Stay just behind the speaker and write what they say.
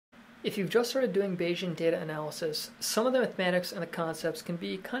If you've just started doing Bayesian data analysis, some of the mathematics and the concepts can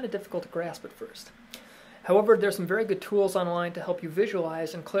be kind of difficult to grasp at first. However, there's some very good tools online to help you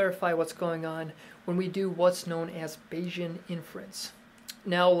visualize and clarify what's going on when we do what's known as Bayesian inference.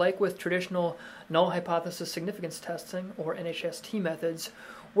 Now, like with traditional null hypothesis significance testing, or NHST methods,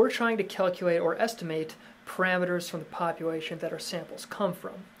 we're trying to calculate or estimate parameters from the population that our samples come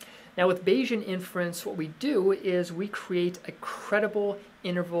from. Now with Bayesian inference, what we do is we create a credible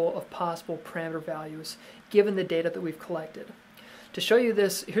interval of possible parameter values given the data that we've collected. To show you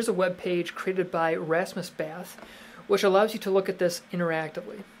this, here's a web page created by Rasmus Bath, which allows you to look at this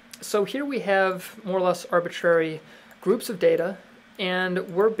interactively. So here we have more or less arbitrary groups of data, and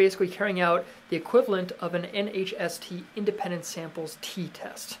we're basically carrying out the equivalent of an NHST independent samples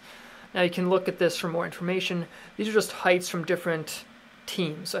t-test. Now you can look at this for more information. These are just heights from different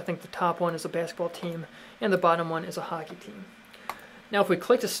teams. I think the top one is a basketball team and the bottom one is a hockey team. Now if we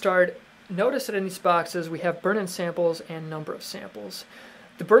click to start, notice that in these boxes we have burn-in samples and number of samples.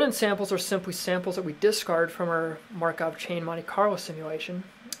 The burn-in samples are simply samples that we discard from our Markov chain Monte Carlo simulation,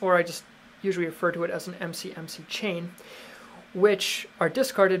 or I just usually refer to it as an MC-MC chain, which are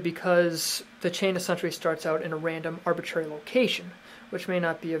discarded because the chain essentially starts out in a random arbitrary location, which may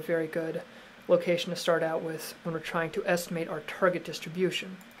not be a very good location to start out with when we're trying to estimate our target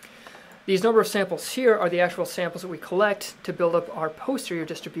distribution. These number of samples here are the actual samples that we collect to build up our posterior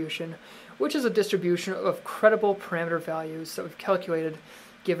distribution, which is a distribution of credible parameter values that we've calculated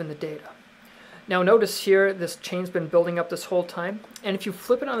given the data. Now notice here this chain's been building up this whole time, and if you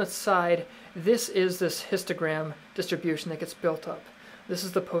flip it on its side, this is this histogram distribution that gets built up. This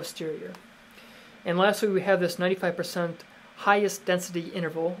is the posterior. And lastly, we have this 95% highest density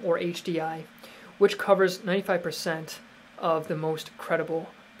interval, or HDI, which covers 95% of the most credible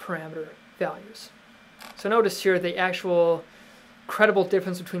parameter values. So notice here the actual credible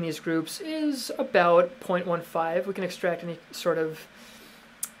difference between these groups is about 0.15. We can extract any sort of,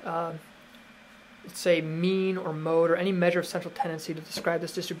 let's say, mean or mode or any measure of central tendency to describe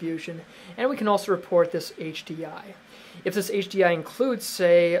this distribution, and we can also report this HDI. If this HDI includes,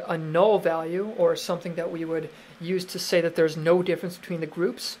 say, a null value or something that we would use to say that there's no difference between the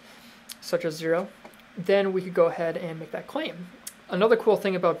groups, such as 0, then we could go ahead and make that claim. Another cool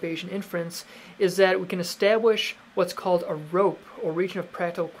thing about Bayesian inference is that we can establish what's called a rope, or region of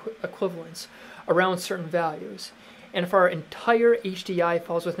practical equivalence, around certain values. And if our entire HDI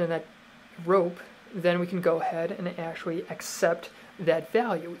falls within that rope, then we can go ahead and actually accept that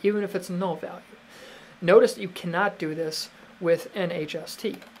value, even if it's a null value. Notice that you cannot do this with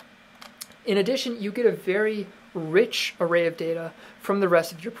NHST. In addition, you get a very rich array of data from the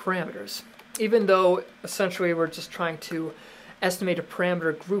rest of your parameters. Even though essentially we're just trying to estimate a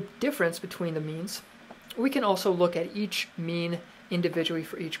parameter group difference between the means, we can also look at each mean individually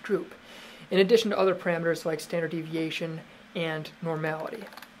for each group, in addition to other parameters like standard deviation and normality.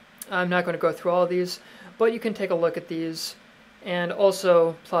 I'm not going to go through all of these, but you can take a look at these and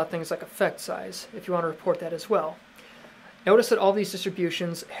also plot things like effect size if you want to report that as well. Notice that all these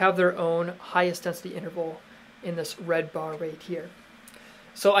distributions have their own highest density interval in this red bar right here.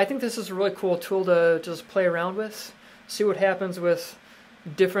 So I think this is a really cool tool to just play around with, see what happens with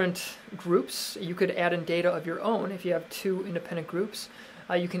different groups. You could add in data of your own if you have two independent groups.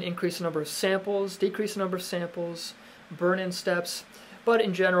 You can increase the number of samples, decrease the number of samples, burn-in steps, but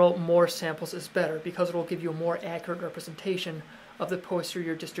in general, more samples is better because it will give you a more accurate representation of the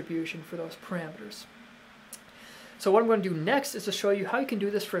posterior distribution for those parameters. So what I'm going to do next is to show you how you can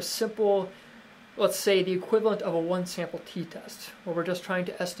do this for a simple, let's say the equivalent of a one-sample t-test, where we're just trying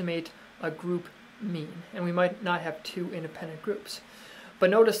to estimate a group mean, and we might not have two independent groups.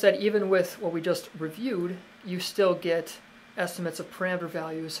 But notice that even with what we just reviewed, you still get estimates of parameter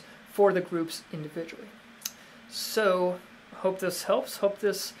values for the groups individually. So hope this helps. Hope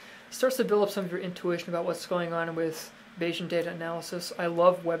this starts to build up some of your intuition about what's going on with Bayesian data analysis. I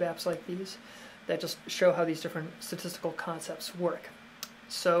love web apps like these that just show how these different statistical concepts work.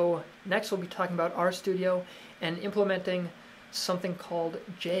 So next we'll be talking about RStudio and implementing something called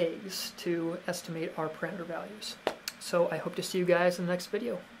JAGs to estimate our parameter values. So I hope to see you guys in the next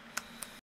video.